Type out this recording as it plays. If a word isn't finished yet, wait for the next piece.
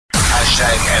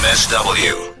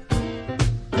#MSW.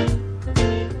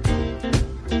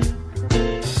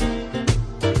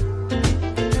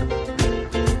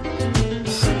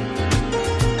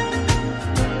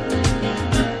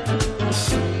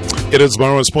 It is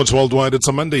Marawa Sport Worldwide. It's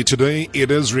a Monday today.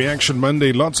 It is Reaction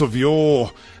Monday. Lots of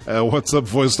your WhatsApp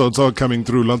voice notes are coming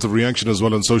through. Lots of reaction as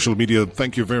well on social media.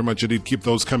 Thank you very much indeed. Keep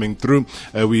those coming through.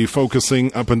 We're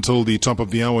focusing up until the top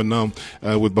of the hour now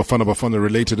with Bafana Bafana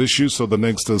related issues. So the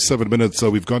next 7 minutes,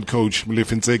 we've got Coach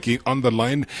Molefi Ntseki on the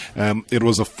line. It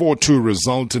was a 4-2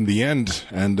 result in the end.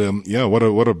 And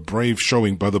what a brave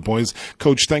showing by the boys.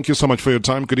 Coach, thank you so much for your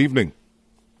time. Good evening.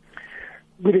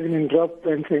 Good evening, Rob,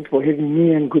 and thanks for having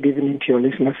me, and good evening to your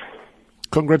listeners.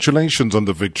 Congratulations on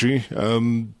the victory.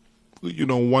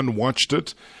 One watched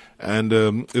it, and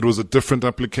it was a different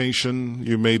application.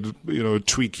 You made, a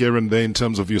tweak here and there in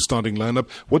terms of your starting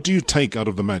lineup. What do you take out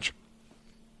of the match?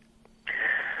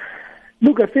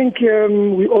 Look, I think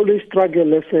we always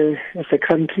struggle as a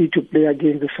country to play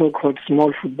against the so-called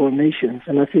small football nations,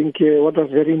 and I think what was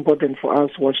very important for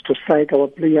us was to psych our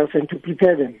players and to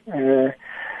prepare them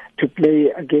to play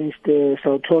against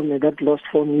Sao Tome that lost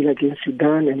 4-0 against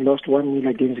Sudan and lost 1-0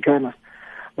 against Ghana.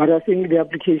 But I think the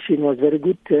application was very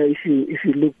good. If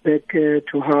you look back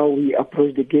to how we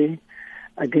approached the game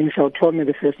against Sao Tome,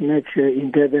 the first match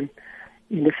in Durban,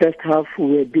 in the first half we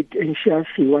were a bit anxious.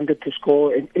 We wanted to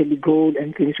score an early goal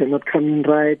and things were not coming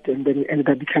right, and then we ended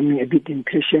up becoming a bit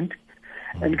impatient.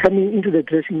 And coming into the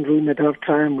dressing room at half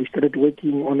time, we started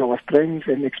working on our strengths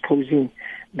and exposing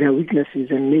their weaknesses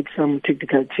and made some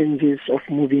tactical changes of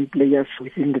moving players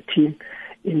within the team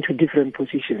into different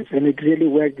positions. And it really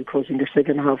worked because in the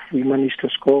second half we managed to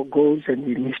score goals and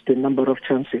we missed a number of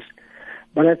chances.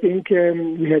 But I think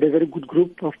we had a very good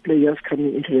group of players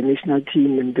coming into the national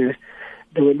team, and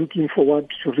they were looking forward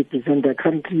to represent their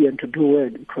country and to do well,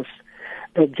 because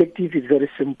the objective is very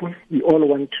simple. We all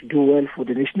want to do well for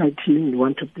the national team. We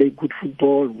want to play good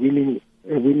football, winning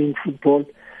football,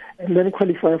 and then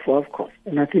qualify for AFCON.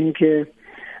 And I think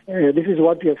this is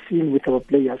what we have seen with our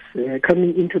players.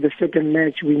 Coming into the second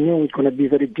match, we knew it's going to be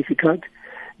very difficult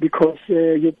because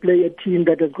you play a team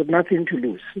that has got nothing to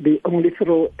lose. They only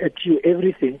throw at you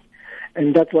everything,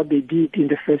 and that's what they did in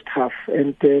the first half.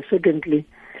 And secondly,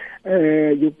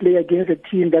 you play against a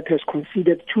team that has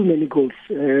conceded too many goals.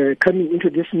 Coming into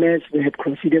this match, they had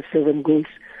conceded 7 goals,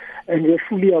 and we're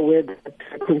fully aware that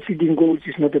conceding goals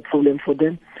is not a problem for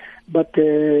them. But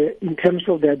in terms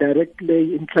of their direct play,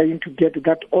 in trying to get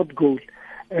that odd goal,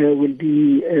 will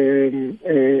be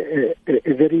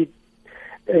a very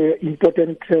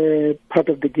important part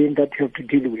of the game that you have to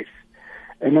deal with.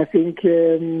 And I think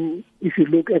if you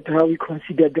look at how we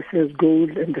considered the first goal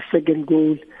and the second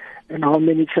goal and how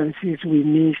many chances we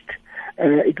missed,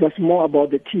 it was more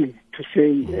about the team to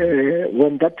say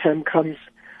when that time comes,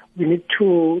 we need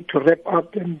to wrap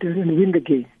up and win the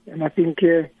game. And I think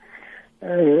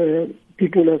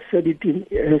people have said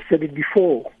it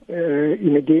before.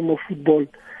 In a game of football,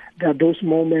 there are those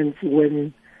moments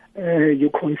when you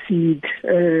concede.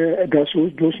 There's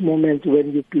those moments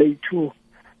when you play to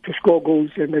score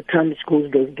goals, and at times goals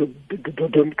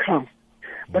don't come.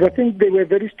 But I think they were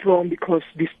very strong because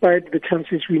despite the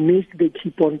chances we missed, they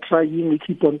keep on trying, we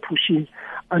keep on pushing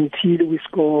until we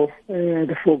score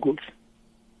the 4 goals.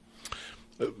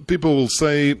 People will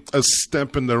say a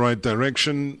step in the right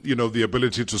direction, the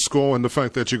ability to score, and the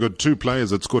fact that you got 2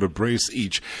 players that scored a brace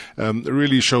each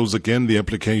really shows again the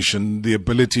application, the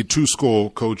ability to score.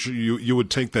 Coach, you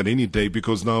would take that any day,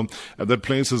 because now that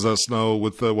places us now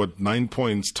with 9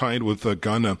 points tied with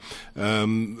Ghana.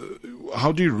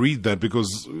 How do you read that?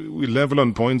 Because we level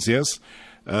on points, yes.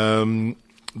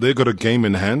 They got a game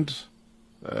in hand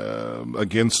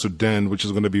against Sudan, which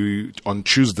is going to be on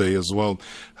Tuesday as well.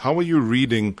 How are you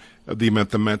reading the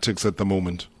mathematics at the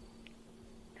moment?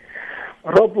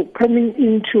 Rob, coming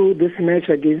into this match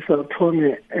against Sao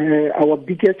Tome, our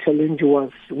biggest challenge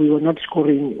was we were not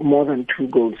scoring more than 2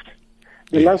 goals.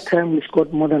 The last time we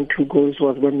scored more than 2 goals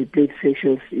was when we played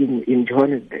Seychelles in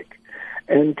Johannesburg.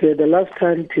 And the last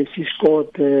time Percy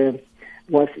scored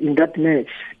was in that match.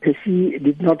 Percy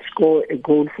did not score a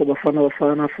goal for Bafana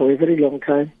Bafana for a very long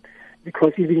time,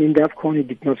 because even in the AFCON he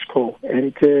did not score.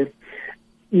 And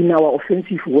in our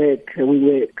offensive work, we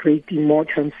were creating more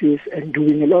chances and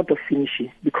doing a lot of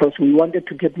finishing, because we wanted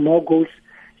to get more goals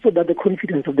so that the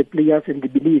confidence of the players and the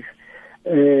belief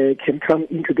can come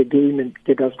into the game and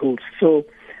get us goals. So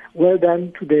well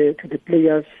done to the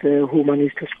players who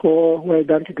managed to score. Well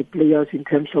done to the players in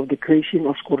terms of the creation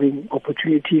of scoring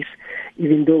opportunities,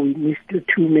 even though we missed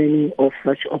too many of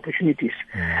such opportunities.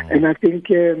 And I think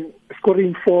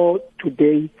scoring 4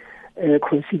 today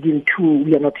conceding 2.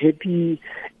 We are not happy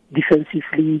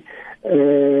defensively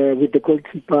with the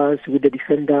goalkeepers, with the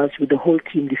defenders, with the whole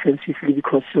team defensively,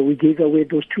 because we gave away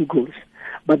those 2 goals.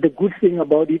 But the good thing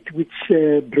about it, which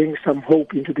brings some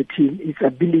hope into the team, is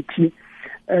ability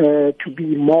to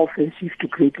be more offensive, to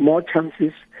create more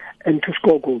chances, and to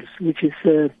score goals, which is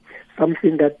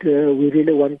something that we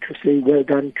really want to say well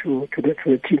done to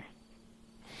the team.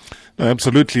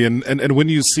 Absolutely. And when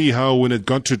you see how, when it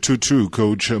got to 2-2,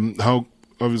 Coach,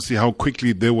 how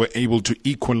quickly they were able to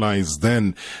equalize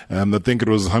then. I think it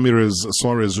was Ramirez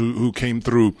Suarez who came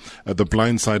through at the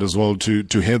blind side as well to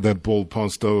head that ball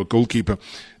past the goalkeeper.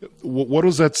 What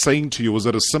was that saying to you? Was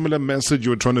that a similar message you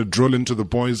were trying to drill into the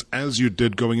boys as you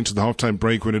did going into the halftime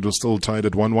break when it was still tied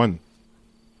at 1-1?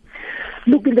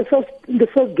 Look, in the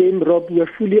first game, Rob, we were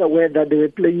fully aware that they were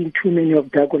playing too many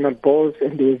of diagonal balls,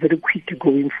 and they were very quick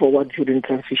going forward during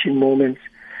transition moments.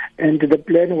 And the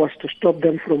plan was to stop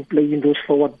them from playing those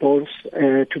forward balls,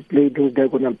 to play those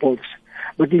diagonal balls.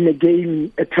 But in a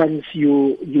game, at times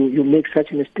you make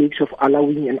such mistakes of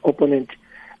allowing an opponent,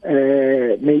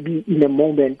 maybe in a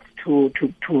moment, to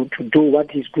do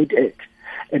what he's good at.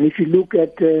 And if you look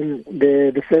at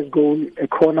the first goal, a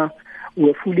corner,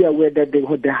 we're fully aware that they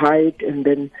had the height, and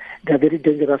then they're very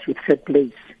dangerous with set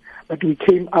plays. But we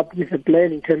came up with a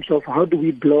plan in terms of how do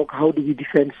we block, how do we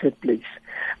defend set plays.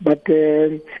 But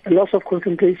a loss of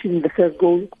concentration in the first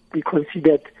goal we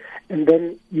considered. And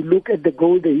then you look at the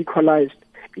goal they equalized.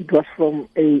 It was from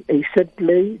a set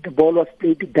play. The ball was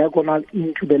played diagonal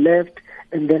into the left,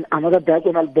 and then another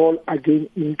diagonal ball again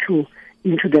into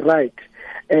the right.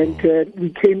 And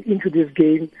we came into this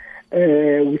game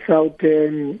without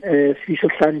Siso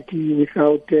Santi,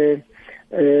 without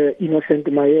Innocent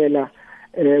Mayela,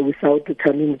 without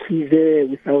Tamim Kize,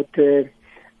 without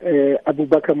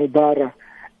Abubakar Mubara.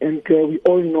 And we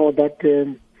all know that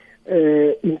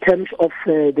in terms of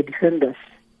the defenders,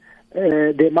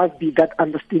 there must be that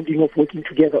understanding of working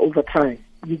together over time.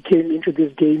 We came into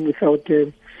this game without Eric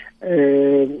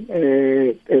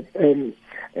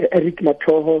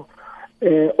Matoho,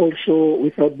 also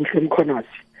without Bushem Konasi.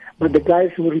 But the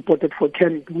guys who reported for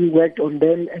camp, we worked on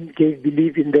them and gave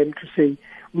belief in them to say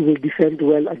we will defend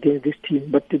well against this team.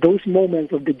 But those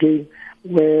moments of the game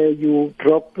where you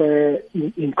drop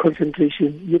in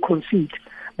concentration, you concede.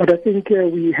 But I think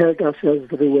we held ourselves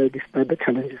very well despite the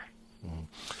challenges.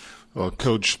 Well,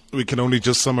 Coach, we can only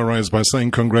just summarize by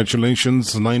saying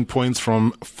congratulations. 9 points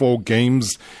from 4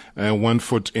 games, 1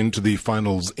 foot into the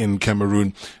finals in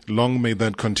Cameroon. Long may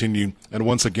that continue. And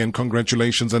once again,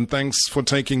 congratulations and thanks for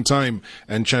taking time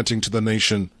and chatting to the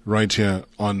nation right here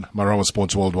on Marawa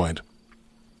Sports Worldwide.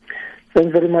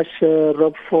 Thanks very much,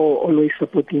 Rob, for always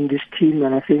supporting this team.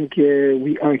 And I think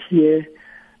we are here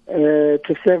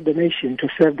to serve the nation, to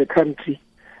serve the country.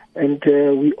 And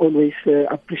we always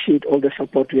appreciate all the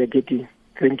support we are getting.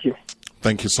 Thank you.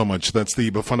 Thank you so much. That's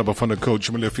the Bafana Bafana coach,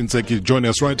 Molefi Ntseki, joining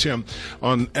us right here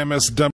on MSW.